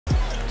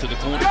to the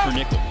corner for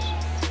Nichols.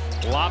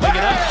 Lobbing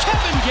it up,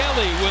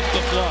 Kabengele with the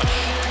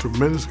flush.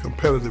 Tremendous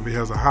competitive. He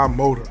has a high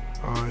motor.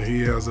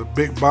 He has a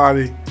big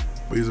body,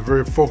 but he's a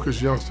very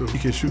focused youngster. He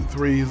can shoot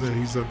threes, and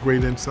he's a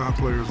great inside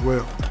player as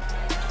well.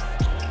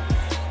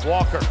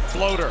 Walker,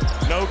 floater,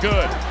 no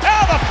good.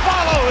 Now the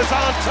follow is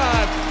on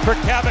time for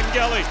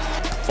Kabengele.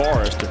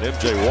 Forrest and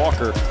MJ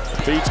Walker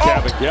beats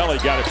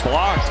Kabengele, got it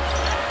blocked.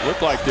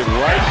 Looked like did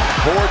right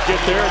board get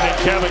there, and then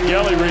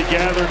Kabengele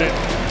regathered it.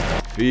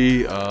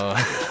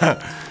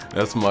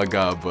 That's my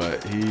guy,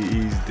 but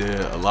he's did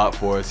a lot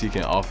for us. He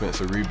can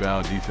offensive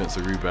rebound,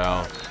 defensive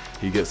rebound.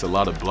 He gets a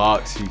lot of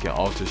blocks. He can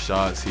alter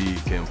shots. He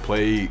can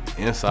play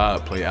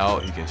inside, play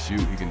out. He can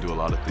shoot. He can do a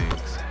lot of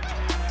things.